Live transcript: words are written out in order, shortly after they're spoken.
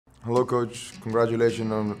Hello, Coach.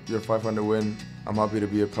 Congratulations on your 500 win. I'm happy to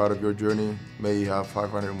be a part of your journey. May you have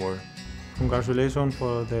 500 more. Congratulations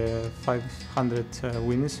for the 500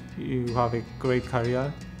 wins. You have a great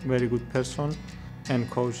career, very good person, and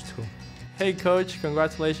coach too. Hey Coach,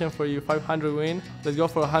 congratulations for your 500 win. Let's go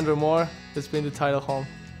for 100 more. Let's bring the title home.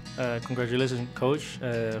 Congratulations, Coach,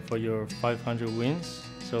 for your 500 wins.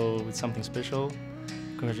 So it's something special.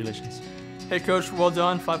 Congratulations. Hey Coach, well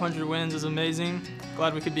done. 500 wins is amazing.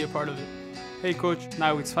 Glad we could be a part of it. Hey Coach,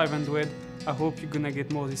 now it's 500. I hope you're gonna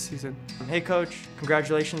get more this season. Hey Coach,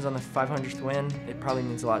 congratulations on the 500th win. It probably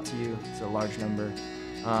means a lot to you. It's a large number.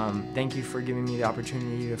 Thank you for giving me the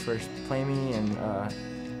opportunity to first play me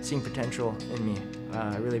and seeing potential in me.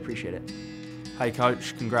 I really appreciate it. Hey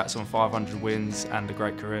Coach, congrats on 500 wins and a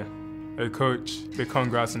great career. Hey Coach, big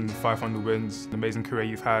congrats on the 500 wins, an amazing career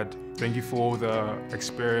you've had. Thank you for all the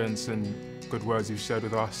experience and good words you've shared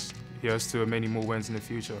with us. Here's to many more wins in the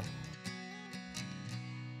future.